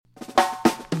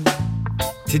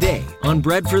Today on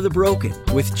Bread for the Broken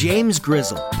with James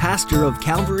Grizzle, pastor of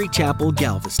Calvary Chapel,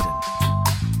 Galveston.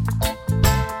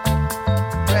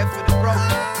 Bread for the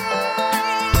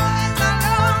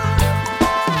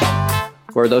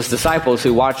broken. Were those disciples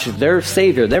who watched their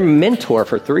Savior, their mentor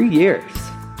for 3 years,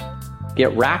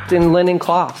 get wrapped in linen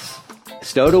cloths,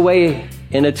 stowed away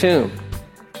in a tomb.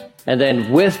 And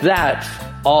then with that,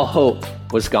 all hope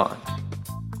was gone.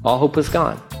 All hope was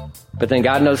gone. But then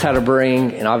God knows how to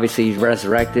bring, and obviously He's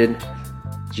resurrected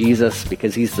Jesus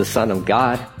because He's the Son of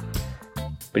God.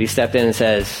 But He stepped in and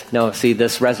says, no, see,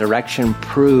 this resurrection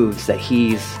proves that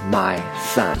He's my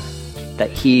Son,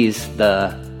 that He's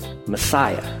the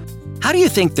Messiah. How do you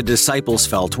think the disciples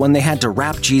felt when they had to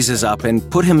wrap Jesus up and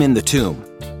put Him in the tomb?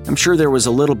 I'm sure there was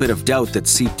a little bit of doubt that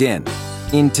seeped in.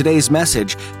 In today's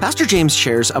message, Pastor James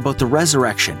shares about the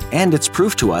resurrection and its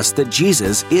proof to us that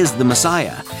Jesus is the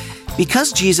Messiah.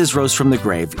 Because Jesus rose from the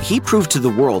grave, He proved to the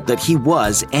world that He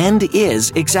was and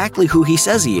is exactly who He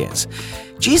says He is.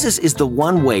 Jesus is the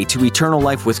one way to eternal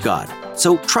life with God.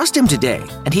 So trust Him today,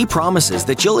 and He promises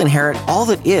that you'll inherit all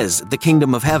that is the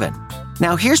kingdom of heaven.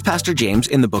 Now here's Pastor James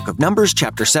in the book of Numbers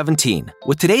chapter 17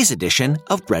 with today's edition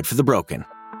of Bread for the Broken.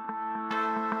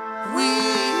 We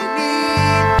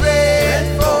need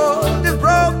bread for the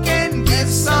broken. Give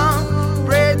some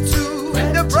bread to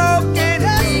the broken.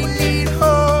 We need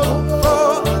hope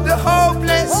for the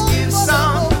hopeless. Give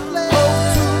some hope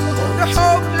to the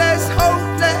hopeless.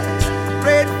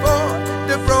 Bread for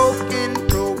the broken.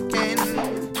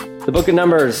 The book of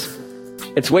Numbers,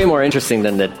 it's way more interesting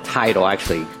than the title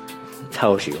actually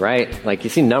tells you, right? Like you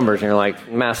see numbers and you're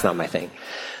like, math's not my thing.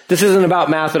 This isn't about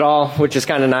math at all, which is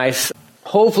kind of nice.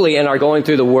 Hopefully in our going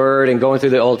through the Word and going through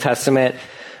the Old Testament,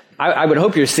 I would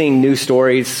hope you're seeing new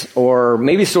stories or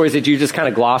maybe stories that you just kind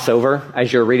of gloss over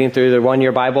as you're reading through the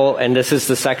one-year Bible. And this is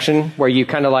the section where you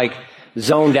kind of like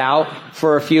zoned out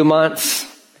for a few months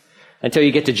until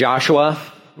you get to Joshua,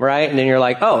 right? And then you're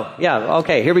like, oh, yeah,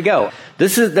 okay, here we go.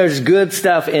 There's good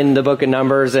stuff in the book of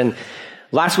Numbers. And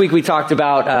last week we talked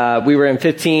about, we were in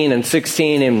 15 and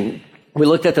 16 and we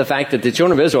looked at the fact that the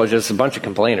children of Israel are just a bunch of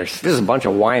complainers. Just a bunch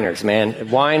of whiners, man.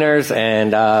 Whiners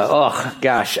and,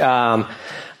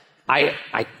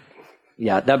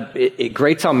 it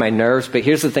grates on my nerves, but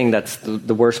here's the thing that's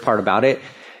the worst part about it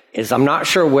is I'm not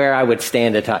sure where I would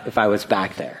stand if I was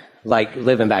back there, like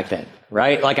living back then,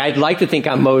 right? Like I'd like to think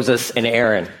I'm Moses and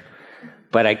Aaron,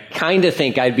 but I kind of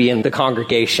think I'd be in the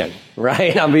congregation,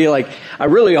 right? I'll be like, I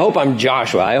really hope I'm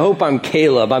Joshua. I hope I'm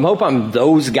Caleb. I hope I'm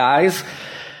those guys.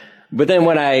 But then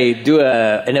when I do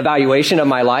an evaluation of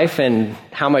my life and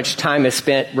how much time is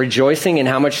spent rejoicing and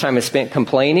how much time is spent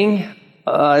complaining,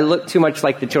 I look too much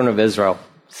like the children of Israel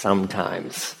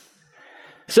sometimes.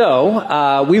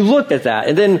 So we looked at that.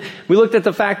 And then we looked at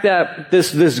the fact that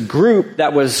this group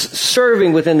that was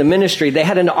serving within the ministry, they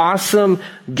had an awesome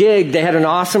gig. They had an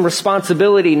awesome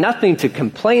responsibility, nothing to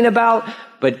complain about.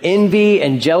 But envy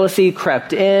and jealousy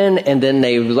crept in, and then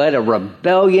they led a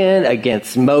rebellion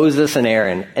against Moses and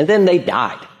Aaron. And then they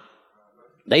died.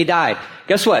 They died.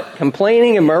 Guess what?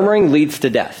 Complaining and murmuring leads to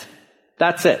death.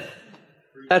 That's it.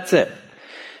 That's it.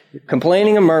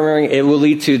 Complaining and murmuring, it will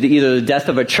lead to either the death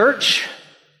of a church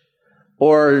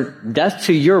or death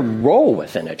to your role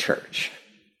within a church.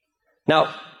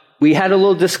 Now, we had a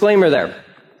little disclaimer there.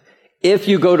 If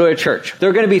you go to a church, there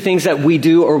are going to be things that we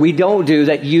do or we don't do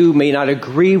that you may not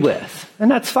agree with. And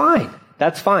that's fine.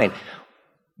 That's fine.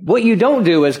 What you don't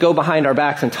do is go behind our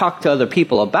backs and talk to other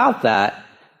people about that.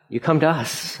 You come to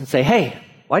us and say, hey,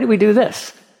 why do we do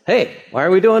this? Hey, why are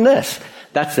we doing this?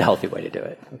 That's the healthy way to do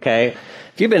it, okay?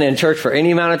 If you've been in church for any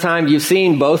amount of time, you've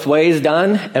seen both ways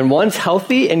done, and one's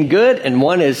healthy and good, and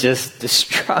one is just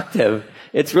destructive.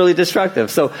 It's really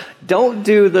destructive. So don't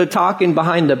do the talking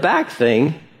behind the back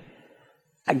thing.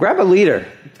 Grab a leader.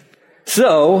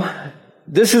 So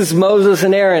this is Moses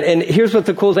and Aaron. And here's what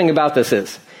the cool thing about this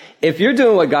is. If you're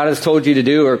doing what God has told you to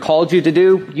do or called you to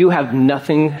do, you have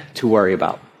nothing to worry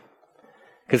about.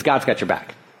 Because God's got your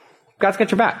back. God's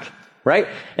got your back, right?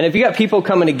 And if you got people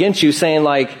coming against you saying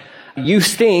like, you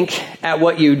stink at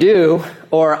what you do,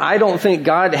 or I don't think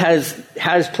God has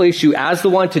placed you as the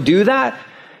one to do that,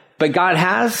 but God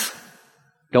has,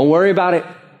 don't worry about it.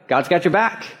 God's got your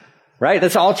back. Right?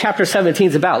 That's all chapter 17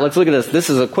 is about. Let's look at this.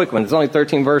 This is a quick one. It's only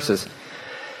 13 verses. It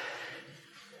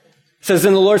says,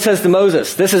 then the Lord says to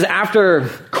Moses, this is after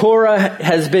Korah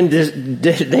has been,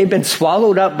 they've been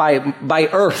swallowed up by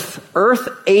earth. Earth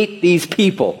ate these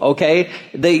people, okay?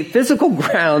 The physical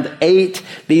ground ate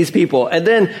these people. And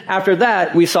then after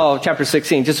that, we saw chapter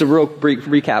 16, just a real brief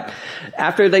recap.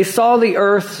 After they saw the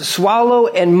earth swallow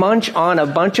and munch on a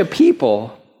bunch of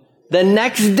people, The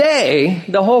next day,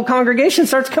 the whole congregation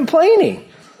starts complaining.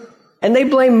 And they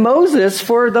blame Moses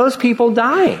for those people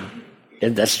dying.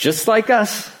 And that's just like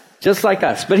us. Just like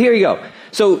us. But here you go.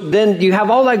 So then you have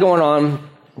all that going on.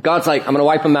 God's like, I'm going to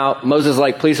wipe them out. Moses is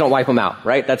like, please don't wipe them out,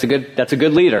 right? That's a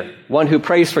good leader. One who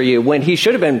prays for you when he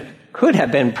could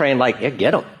have been praying like, yeah,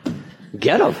 get them.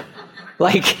 Get them.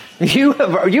 Like, you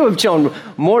have shown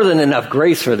more than enough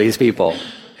grace for these people.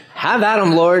 Have at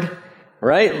them, Lord.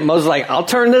 Right? Moses is like, I'll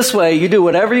turn this way. You do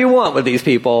whatever you want with these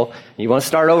people. You want to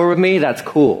start over with me? That's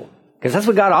cool. Because that's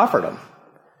what God offered him.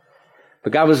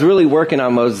 But God was really working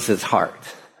on Moses'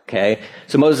 heart. Okay?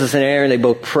 So Moses and Aaron, they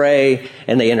both pray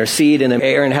and they intercede, and then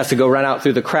Aaron has to go run out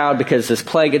through the crowd because this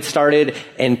plague had started,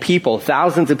 and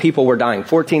thousands of people were dying.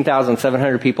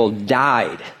 14,700 people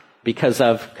died because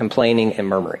of complaining and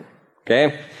murmuring.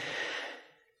 Okay?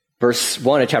 Verse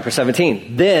 1 of chapter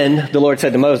 17. Then the Lord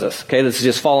said to Moses, okay, this is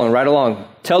just following right along.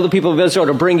 Tell the people of Israel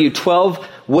to bring you 12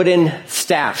 wooden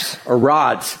staffs or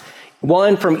rods,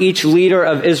 one from each leader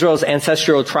of Israel's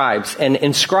ancestral tribes, and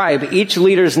inscribe each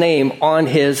leader's name on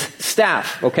his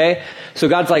staff. Okay? So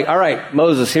God's like, all right,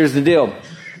 Moses, here's the deal.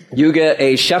 You get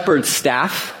a shepherd's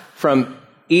staff from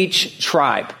each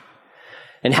tribe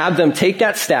and have them take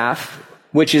that staff,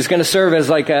 which is going to serve as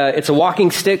it's a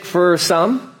walking stick for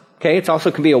some. Okay, it also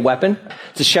can be a weapon.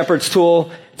 It's a shepherd's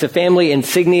tool. It's a family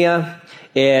insignia.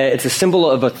 It's a symbol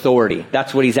of authority.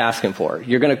 That's what he's asking for.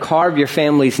 You're going to carve your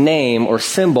family's name or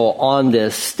symbol on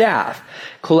this staff.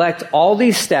 Collect all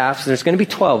these staffs. There's going to be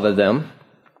 12 of them.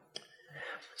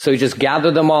 So you just gather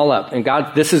them all up. And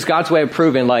this is God's way of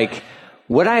proving,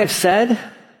 what I have said,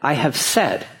 I have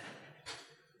said.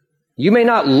 You may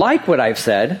not like what I've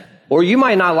said, or you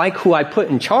might not like who I put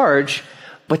in charge,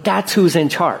 but that's who's in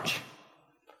charge.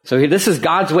 So this is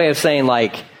God's way of saying,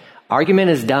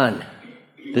 argument is done.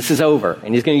 This is over.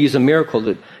 And he's going to use a miracle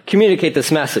to communicate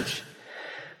this message.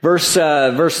 Verse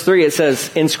 3, it says,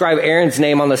 inscribe Aaron's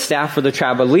name on the staff for the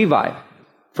tribe of Levi.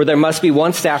 For there must be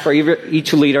one staff for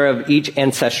each leader of each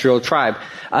ancestral tribe.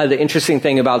 The interesting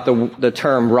thing about the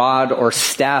term rod or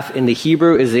staff in the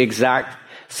Hebrew is the exact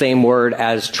same word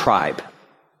as tribe.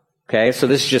 Okay, so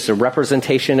this is just a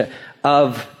representation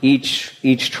of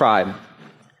each tribe.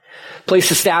 Place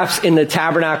the staffs in the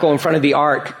tabernacle in front of the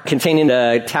ark containing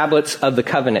the tablets of the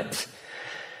covenant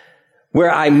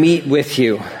where I meet with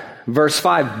you. Verse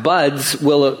 5, buds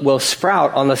will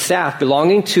sprout on the staff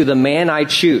belonging to the man I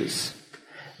choose.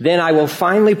 Then I will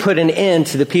finally put an end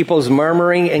to the people's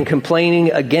murmuring and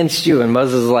complaining against you. And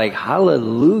Moses is like,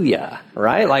 hallelujah,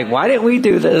 right? Why didn't we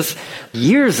do this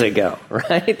years ago,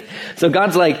 right? So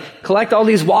God's like, collect all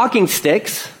these walking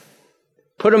sticks,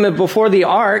 put them before the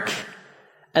ark,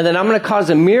 and then I'm going to cause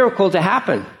a miracle to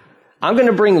happen. I'm going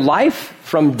to bring life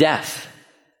from death.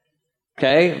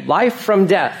 Okay? Life from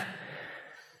death.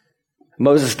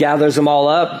 Moses gathers them all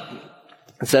up.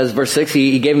 It says, verse 6,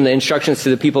 he gave them the instructions to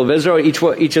the people of Israel.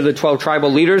 Each of the 12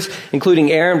 tribal leaders, including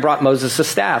Aaron, brought Moses a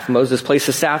staff. Moses placed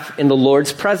the staff in the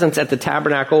Lord's presence at the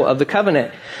tabernacle of the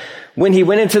covenant. When he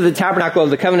went into the tabernacle of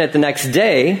the covenant the next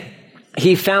day,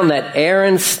 he found that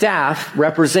Aaron's staff,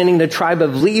 representing the tribe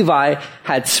of Levi,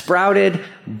 had sprouted,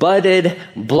 budded,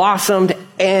 blossomed,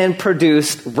 and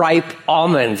produced ripe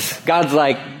almonds. God's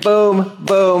like, boom,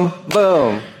 boom,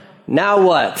 boom. Now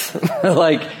what?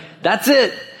 That's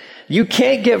it. You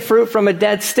can't get fruit from a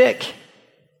dead stick.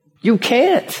 You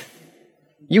can't.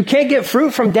 You can't get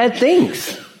fruit from dead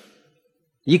things.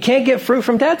 You can't get fruit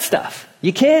from dead stuff.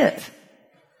 You can't.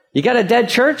 You got a dead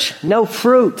church? No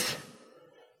fruit.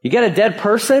 You got a dead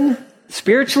person?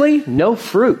 Spiritually? No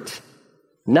fruit.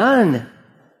 None.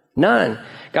 None.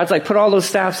 God's like, put all those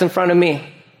staffs in front of me.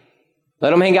 Let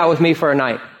them hang out with me for a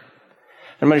night.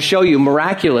 I'm going to show you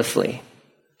miraculously,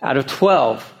 out of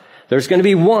 12, there's going to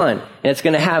be one, and it's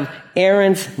going to have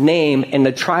Aaron's name and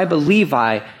the tribe of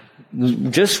Levi,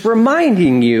 just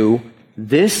reminding you,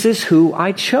 this is who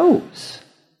I chose.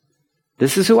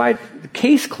 This is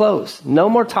case closed. No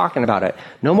more talking about it.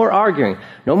 No more arguing.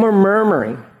 No more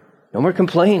murmuring. No more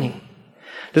complaining.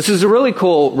 This is a really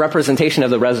cool representation of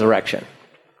the resurrection.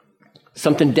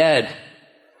 Something dead.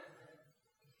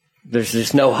 There's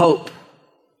just no hope.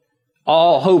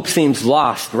 All hope seems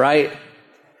lost, right?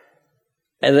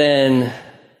 And then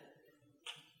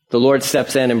the Lord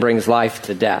steps in and brings life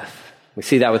to death. We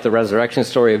see that with the resurrection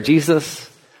story of Jesus,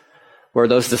 where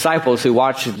those disciples who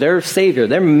watched their Savior,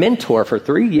 their mentor for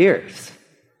 3 years,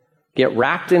 get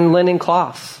wrapped in linen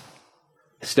cloths,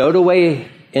 stowed away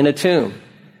in a tomb.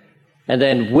 And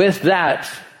then with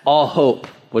that, all hope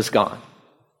was gone.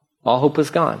 All hope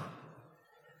was gone.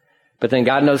 But then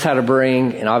God knows how to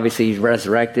bring, and obviously he's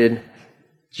resurrected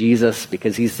Jesus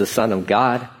because he's the Son of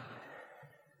God.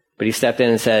 But he stepped in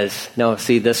and says, no,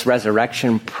 see, this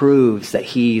resurrection proves that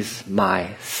he's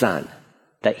my son,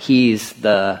 that he's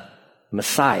the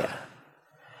Messiah.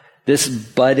 This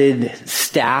budded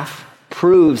staff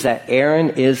proves that Aaron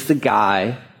is the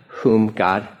guy whom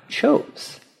God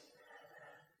chose.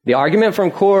 The argument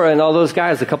from Korah and all those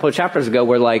guys a couple of chapters ago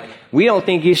were like, we don't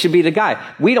think you should be the guy.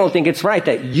 We don't think it's right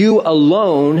that you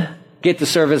alone get to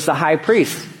serve as the high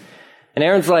priest. And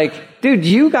Aaron's like, dude,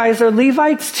 you guys are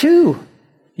Levites too.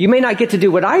 You may not get to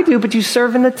do what I do, but you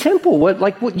serve in the temple.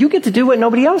 You get to do what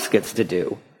nobody else gets to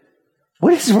do.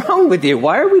 What is wrong with you?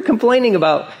 Why are we complaining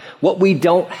about what we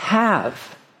don't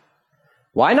have?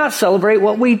 Why not celebrate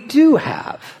what we do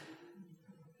have?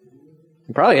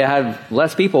 You probably have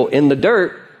less people in the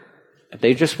dirt if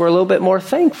they just were a little bit more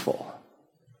thankful.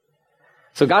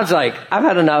 So God's like, I've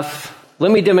had enough.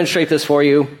 Let me demonstrate this for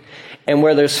you. And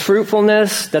where there's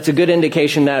fruitfulness, that's a good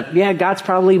indication that, yeah, God's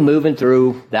probably moving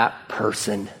through that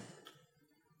person.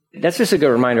 That's just a good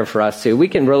reminder for us too. We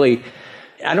can really,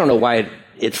 I don't know why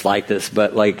it's like this,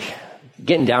 but like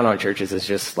getting down on churches is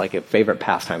just like a favorite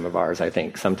pastime of ours, I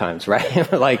think, sometimes,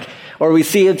 right? Or we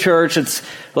see a church, it's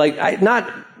like,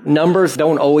 numbers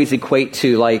don't always equate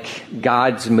to like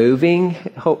God's moving.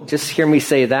 Just hear me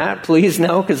say that, please,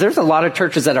 no, because there's a lot of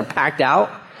churches that are packed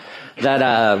out that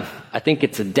I think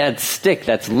it's a dead stick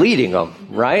that's leading them,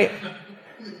 right?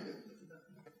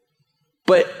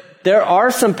 But there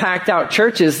are some packed out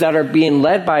churches that are being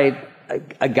led by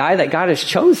a guy that God has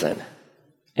chosen.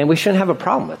 And we shouldn't have a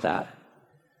problem with that.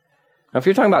 Now, if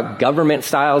you're talking about government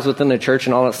styles within the church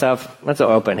and all that stuff, that's an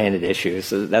open-handed issue.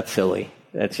 So that's silly.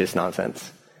 That's just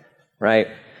nonsense, right?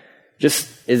 Just,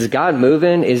 is God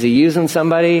moving? Is he using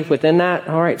somebody within that?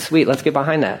 All right, sweet. Let's get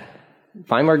behind that.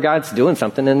 Find where God's doing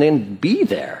something and then be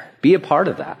there. Be a part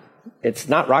of that. It's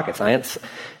not rocket science.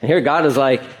 And here God is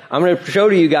like, I'm going to show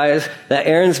to you guys that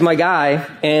Aaron's my guy,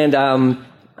 and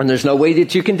there's no way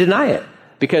that you can deny it.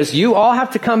 Because you all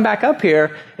have to come back up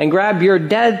here and grab your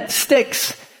dead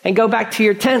sticks and go back to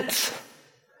your tents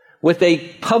with a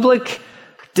public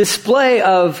display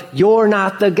of, you're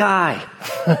not the guy.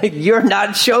 You're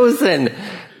not chosen.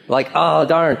 Like, oh,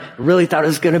 darn, really thought it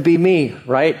was going to be me,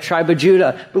 right? Tribe of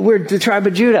Judah. But we're the tribe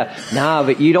of Judah. Nah,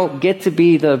 but you don't get to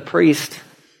be the priest.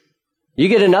 You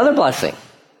get another blessing.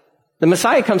 The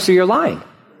Messiah comes through your line.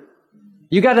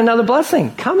 You got another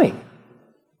blessing coming.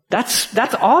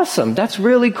 That's awesome. That's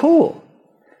really cool.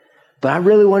 But I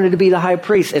really wanted to be the high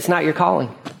priest. It's not your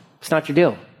calling. It's not your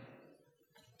deal.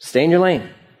 Stay in your lane.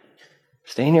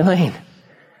 Stay in your lane.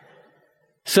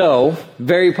 So,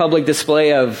 very public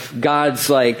display of God's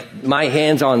like, my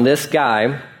hand's on this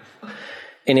guy.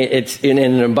 And it's in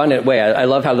an abundant way. I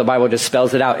love how the Bible just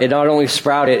spells it out. It not only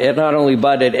sprouted, it not only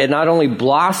budded, it not only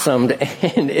blossomed,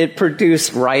 and it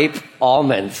produced ripe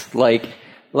almonds. Like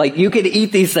you could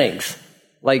eat these things.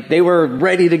 Like they were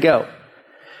ready to go.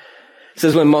 It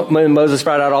says when Moses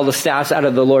brought out all the staffs out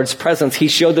of the Lord's presence, he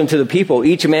showed them to the people.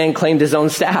 Each man claimed his own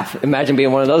staff. Imagine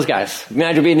being one of those guys.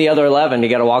 Imagine being the other 11. You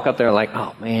got to walk up there and like,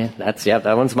 oh man,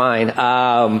 that one's mine.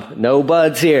 No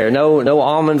buds here. No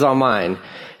almonds on mine.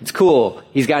 It's cool.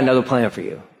 He's got another plan for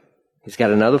you. He's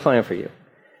got another plan for you.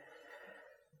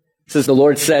 It says the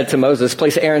Lord said to Moses,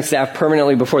 place Aaron's staff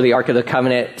permanently before the Ark of the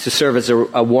Covenant to serve as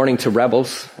a warning to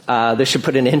rebels. This should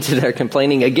put an end to their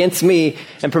complaining against me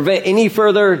and prevent any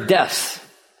further deaths.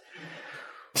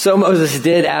 So Moses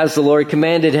did as the Lord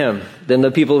commanded him. Then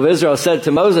the people of Israel said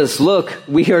to Moses, look,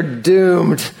 we are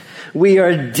doomed. We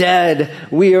are dead.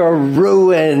 We are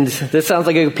ruined. This sounds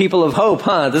like a people of hope,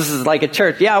 huh? This is like a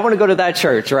church. Yeah, I want to go to that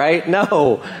church, right?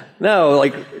 No,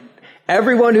 like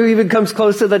everyone who even comes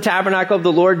close to the tabernacle of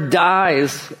the Lord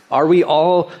dies. Are we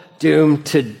all doomed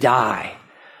to die?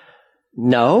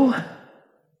 No,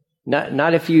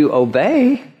 not if you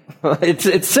obey.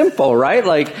 It's simple, right?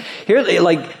 Like here,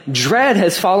 dread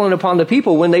has fallen upon the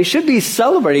people when they should be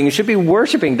celebrating, should be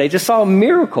worshiping. They just saw a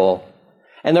miracle.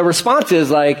 And the response is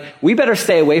like, we better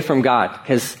stay away from God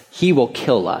because he will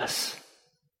kill us.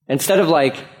 Instead of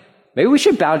like, maybe we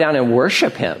should bow down and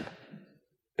worship him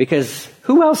because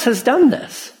who else has done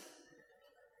this?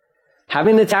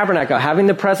 Having the tabernacle, having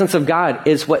the presence of God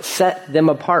is what set them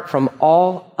apart from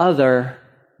all other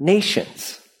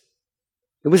nations.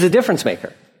 It was a difference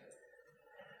maker.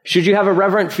 Should you have a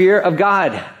reverent fear of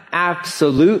God?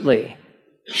 Absolutely.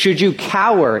 Should you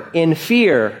cower in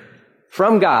fear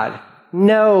from God?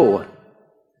 No.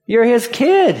 You're his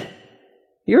kid.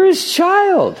 You're his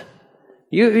child.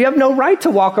 You have no right to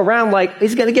walk around like,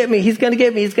 he's going to get me, he's going to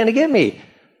get me, he's going to get me.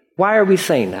 Why are we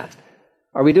saying that?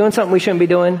 Are we doing something we shouldn't be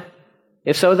doing?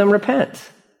 If so, then repent.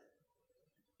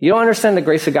 You don't understand the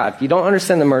grace of God. You don't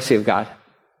understand the mercy of God.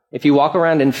 if you walk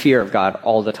around in fear of God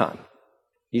all the time.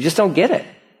 You just don't get it.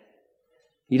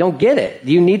 You don't get it.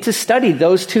 You need to study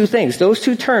those two things. Those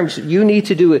two terms, you need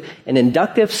to do an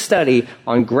inductive study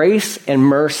on grace and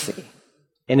mercy,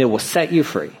 and it will set you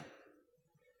free.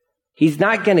 He's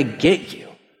not going to get you.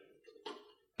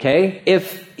 Okay?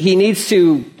 If he needs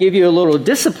to give you a little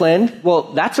discipline,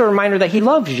 well, that's a reminder that he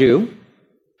loves you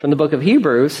from the book of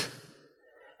Hebrews,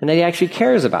 and that he actually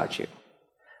cares about you.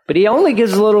 But he only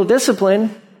gives a little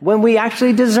discipline when we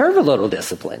actually deserve a little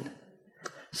discipline.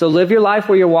 So live your life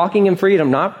where you're walking in freedom,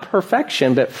 not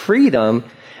perfection, but freedom,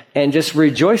 and just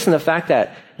rejoice in the fact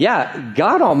that, yeah,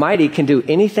 God Almighty can do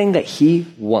anything that he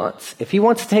wants. If he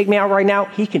wants to take me out right now,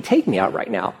 he can take me out right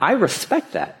now. I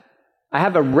respect that. I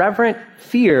have a reverent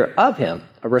fear of him,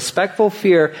 a respectful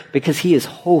fear, because he is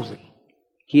holy.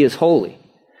 He is holy.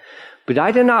 But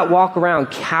I do not walk around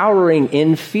cowering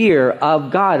in fear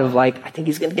of God, of like, I think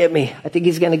he's going to get me. I think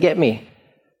he's going to get me.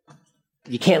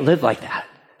 You can't live like that.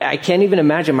 I can't even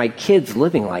imagine my kids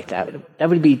living like that. That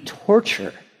would be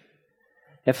torture.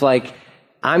 If like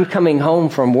I'm coming home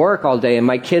from work all day and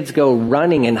my kids go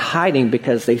running and hiding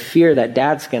because they fear that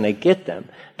dad's going to get them.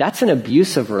 That's an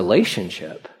abusive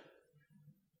relationship.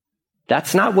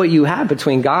 That's not what you have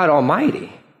between God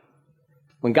Almighty.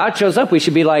 When God shows up, we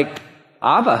should be like,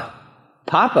 Abba,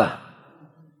 Papa.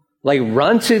 Like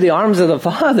run to the arms of the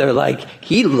Father. Like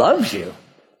he loves you.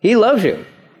 He loves you.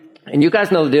 And you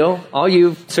guys know the deal. All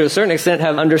you, to a certain extent,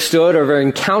 have understood or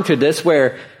encountered this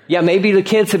where, yeah, maybe the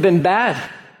kids have been bad.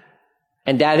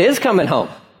 And dad is coming home.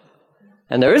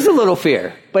 And there is a little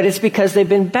fear. But it's because they've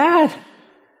been bad.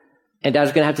 And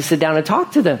dad's going to have to sit down and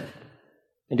talk to them.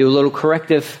 And do a little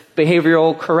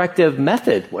behavioral corrective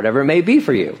method, whatever it may be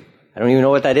for you. I don't even know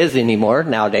what that is anymore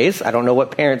nowadays. I don't know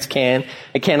what parents can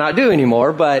and cannot do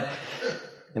anymore. But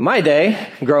in my day,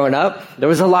 growing up, there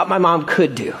was a lot my mom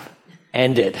could do.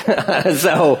 And did.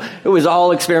 So it was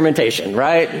all experimentation,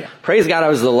 right? Praise God, I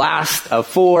was the last of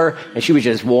 4, and she was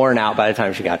just worn out by the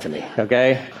time she got to me,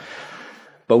 okay?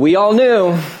 But we all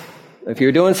knew if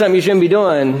you're doing something you shouldn't be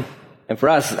doing, and for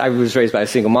us, I was raised by a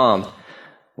single mom.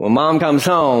 When mom comes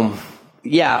home,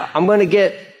 yeah, I'm gonna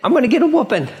get a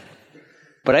whooping.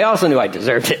 But I also knew I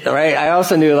deserved it, right? I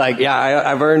also knew like, yeah,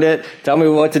 I've earned it. Tell me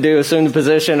what to do, assume the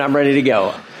position, I'm ready to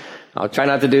go. I'll try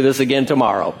not to do this again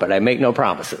tomorrow, but I make no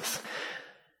promises.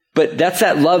 But that's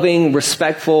that loving,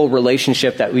 respectful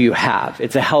relationship that you have.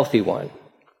 It's a healthy one.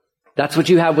 That's what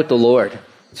you have with the Lord.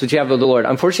 That's what you have with the Lord.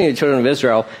 Unfortunately, the children of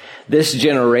Israel, this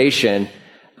generation,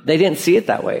 they didn't see it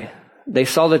that way. They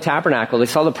saw the tabernacle, they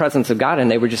saw the presence of God, and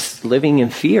they were just living in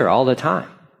fear all the time.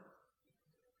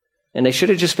 And they should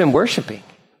have just been worshiping.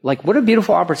 Like, what a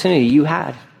beautiful opportunity you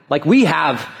had. Like, we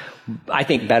have, I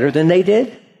think, better than they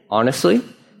did, honestly,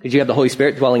 because you have the Holy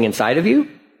Spirit dwelling inside of you.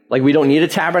 Like, we don't need a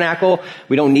tabernacle.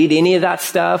 We don't need any of that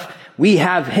stuff. We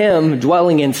have him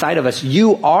dwelling inside of us.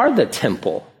 You are the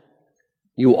temple.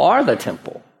 You are the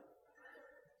temple.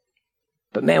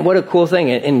 But man, what a cool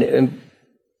thing. And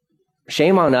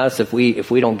shame on us if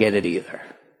we don't get it either.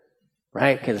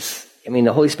 Right? Because, I mean,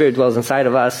 the Holy Spirit dwells inside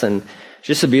of us, and it's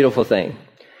just a beautiful thing.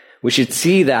 We should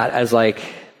see that as like,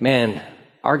 man,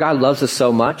 our God loves us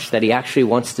so much that he actually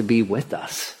wants to be with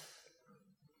us.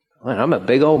 Man, I'm a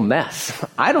big old mess.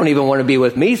 I don't even want to be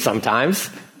with me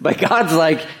sometimes. But God's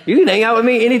like, you can hang out with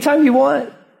me anytime you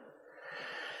want.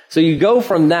 So you go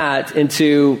from that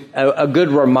into a good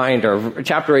reminder.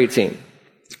 Chapter 18.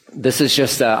 This is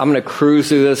just, I'm going to cruise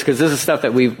through this because this is stuff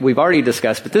that we've already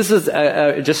discussed. But this is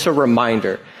just a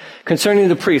reminder concerning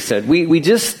the priesthood. We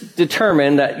just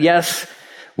determined that, yes,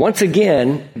 once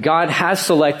again, God has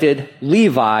selected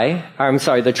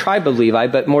the tribe of Levi,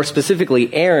 but more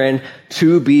specifically Aaron,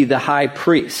 to be the high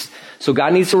priest. So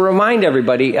God needs to remind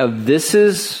everybody of this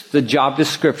is the job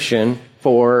description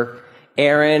for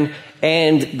Aaron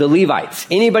and the Levites,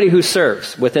 anybody who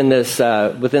serves within this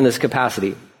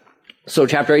capacity. So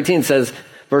chapter 18 says,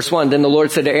 verse 1, then the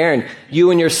Lord said to Aaron, you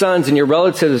and your sons and your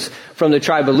relatives from the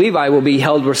tribe of Levi will be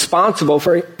held responsible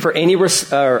for any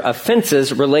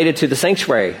offenses related to the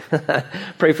sanctuary.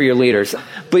 Pray for your leaders.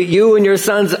 But you and your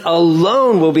sons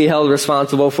alone will be held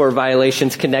responsible for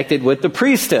violations connected with the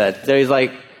priesthood. So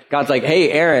God's like,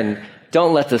 hey, Aaron,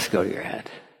 don't let this go to your head.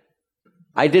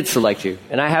 I did select you,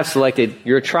 and I have selected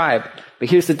your tribe. But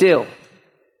here's the deal.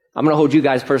 I'm going to hold you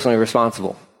guys personally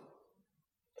responsible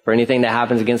for anything that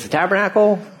happens against the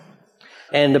tabernacle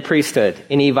and the priesthood,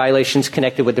 any violations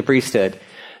connected with the priesthood.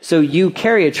 So you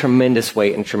carry a tremendous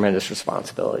weight and tremendous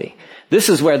responsibility. This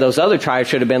is where those other tribes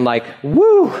should have been like,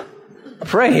 woo,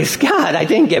 praise God, I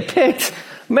didn't get picked.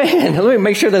 Man, let me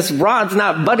make sure this rod's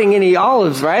not budding any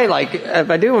olives, right? Like,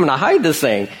 if I do, I'm going to hide this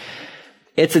thing.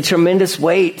 It's a tremendous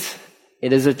weight.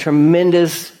 It is a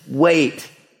tremendous weight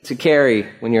to carry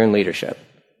when you're in leadership.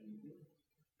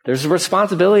 There's a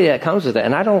responsibility that comes with it,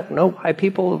 and I don't know why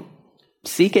people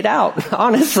seek it out.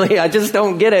 Honestly, I just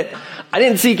don't get it. I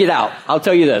didn't seek it out. I'll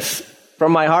tell you this.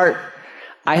 From my heart,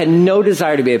 I had no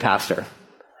desire to be a pastor.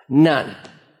 None.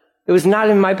 It was not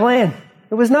in my plan.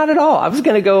 It was not at all. I was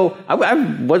going to go, I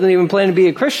wasn't even planning to be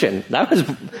a Christian. That was,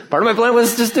 part of my plan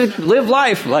was just to live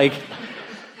life.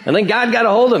 And then God got a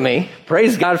hold of me.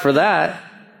 Praise God for that.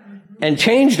 And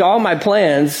changed all my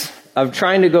plans of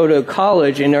trying to go to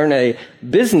college and earn a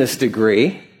business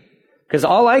degree. Because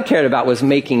all I cared about was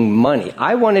making money.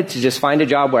 I wanted to just find a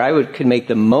job where I could make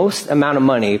the most amount of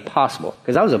money possible.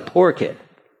 Because I was a poor kid.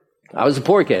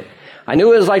 I knew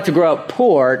what it was like to grow up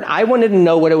poor. I wanted to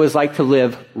know what it was like to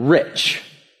live rich.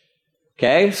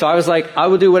 Okay? So I was like, I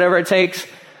will do whatever it takes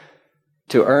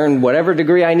to earn whatever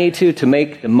degree I need to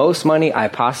make the most money I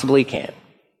possibly can.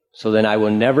 So then I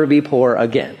will never be poor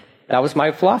again. That was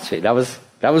my philosophy. That was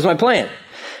my plan.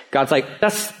 God's like,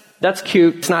 that's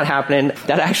cute. It's not happening.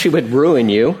 That actually would ruin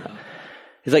you.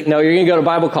 He's like, no, you're going to go to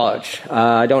Bible college.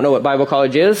 I don't know what Bible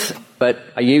college is, but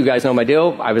you guys know my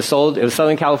deal. I was sold. It was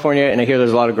Southern California, and I hear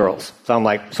there's a lot of girls. So I'm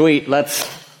like, sweet, let's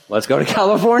go to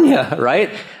California, right?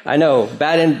 I know,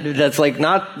 that's like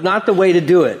not the way to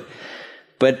do it.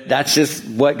 But that's just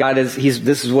what God is.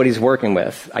 This is what he's working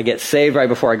with. I get saved right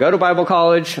before I go to Bible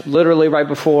college, literally right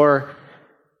before.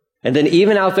 And then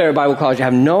even out there at Bible college, I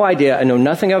have no idea. I know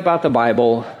nothing about the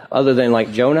Bible other than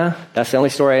like Jonah. That's the only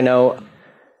story I know.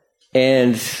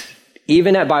 And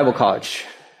even at Bible college,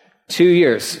 2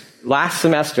 years, last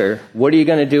semester, what are you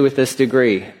going to do with this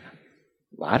degree?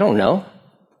 I don't know.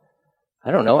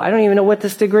 I don't even know what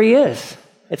this degree is.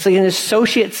 It's like an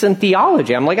associate's in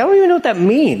theology. I'm like, I don't even know what that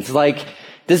means. Like,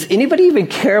 does anybody even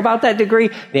care about that degree?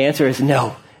 The answer is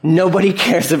no. Nobody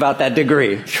cares about that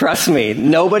degree. Trust me.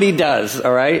 Nobody does.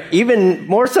 All right. Even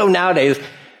more so nowadays,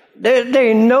 there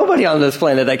ain't nobody on this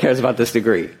planet that cares about this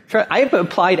degree. I've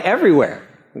applied everywhere.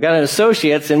 I've got an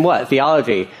associate's in what?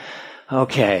 Theology.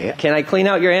 Okay. Can I clean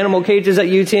out your animal cages at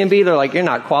UTMB? They're like, you're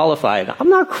not qualified. I'm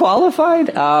not qualified.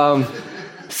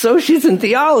 Associates in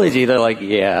theology. They're like,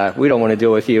 yeah, we don't want to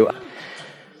deal with you.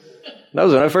 That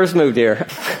was when I first moved here.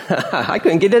 I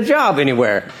couldn't get a job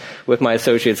anywhere with my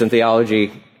associates in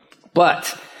theology.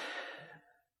 But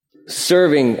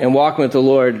serving and walking with the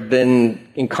Lord, then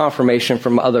in confirmation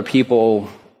from other people,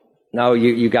 now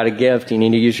you got a gift. You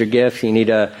need to use your gift.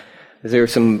 There were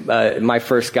some, my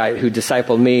first guy who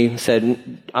discipled me said,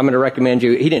 I'm going to recommend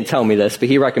you. He didn't tell me this, but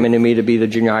he recommended me to be the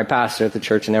junior high pastor at the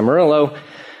church in Amarillo.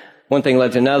 One thing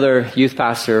led to another, youth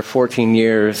pastor, 14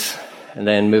 years, and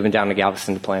then moving down to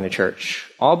Galveston to plant a church.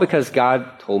 All because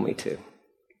God told me to.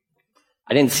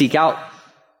 I didn't seek out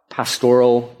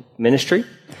pastoral ministry.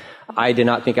 I did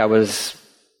not think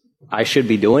I should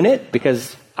be doing it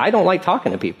because I don't like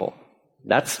talking to people.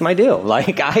 That's my deal.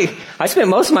 Like, I spent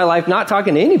most of my life not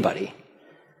talking to anybody.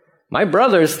 My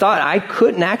brothers thought I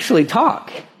couldn't actually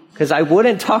talk because I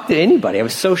wouldn't talk to anybody. I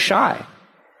was so shy.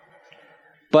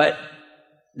 But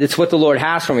it's what the Lord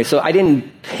has for me. So I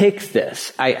didn't pick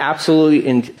this. I absolutely,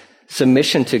 in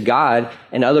submission to God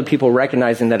and other people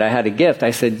recognizing that I had a gift,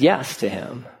 I said yes to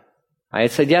him. I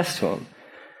had said yes to him.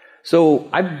 So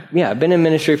I've been in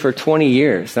ministry for 20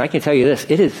 years. And I can tell you this,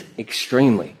 it is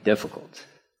extremely difficult.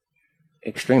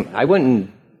 Extremely. I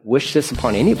wouldn't wish this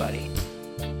upon anybody.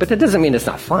 But that doesn't mean it's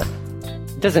not fun.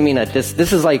 It doesn't mean that this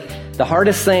is like the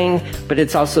hardest thing, but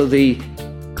it's also the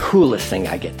coolest thing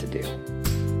I get to do.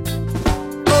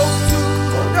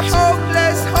 The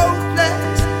hopeless,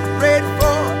 bread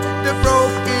for the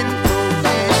broken.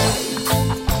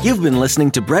 You've been listening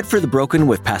to Bread for the Broken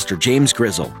with Pastor James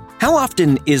Grizzle. How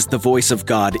often is the voice of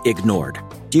God ignored?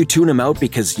 Do you tune him out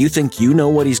because you think you know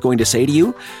what he's going to say to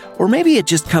you? Or maybe it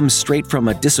just comes straight from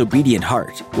a disobedient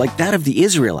heart, like that of the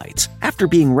Israelites after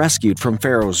being rescued from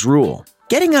Pharaoh's rule.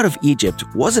 Getting out of Egypt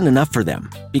wasn't enough for them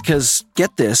because,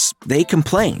 get this, they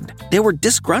complained. They were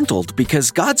disgruntled because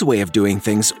God's way of doing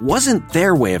things wasn't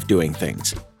their way of doing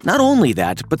things. Not only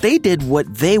that, but they did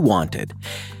what they wanted.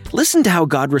 Listen to how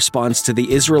God responds to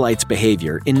the Israelites'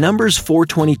 behavior in Numbers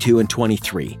 4:22 and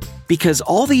 23. Because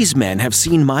all these men have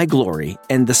seen my glory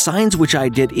and the signs which I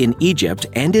did in Egypt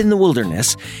and in the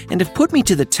wilderness, and have put me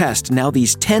to the test now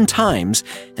these 10 times,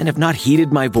 and have not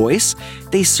heeded my voice,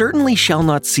 they certainly shall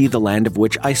not see the land of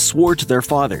which I swore to their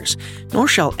fathers, nor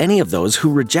shall any of those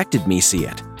who rejected me see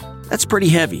it. That's pretty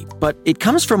heavy, but it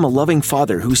comes from a loving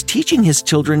father who's teaching his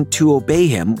children to obey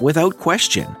him without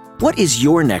question. What is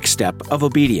your next step of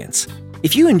obedience?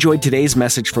 If you enjoyed today's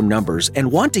message from Numbers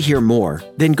and want to hear more,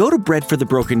 then go to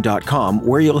breadforthebroken.com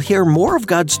where you'll hear more of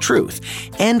God's truth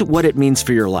and what it means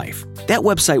for your life. That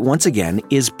website, once again,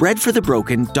 is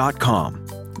breadforthebroken.com.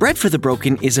 Bread for the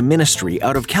Broken is a ministry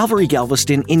out of Calvary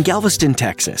Galveston in Galveston,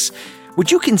 Texas.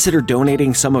 Would you consider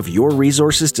donating some of your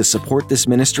resources to support this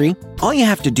ministry? All you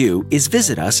have to do is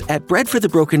visit us at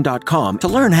breadforthebroken.com to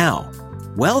learn how.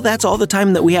 Well, that's all the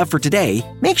time that we have for today.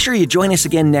 Make sure you join us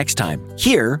again next time,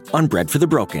 here on Bread for the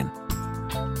Broken.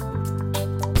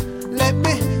 Let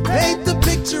me paint the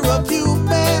picture of you.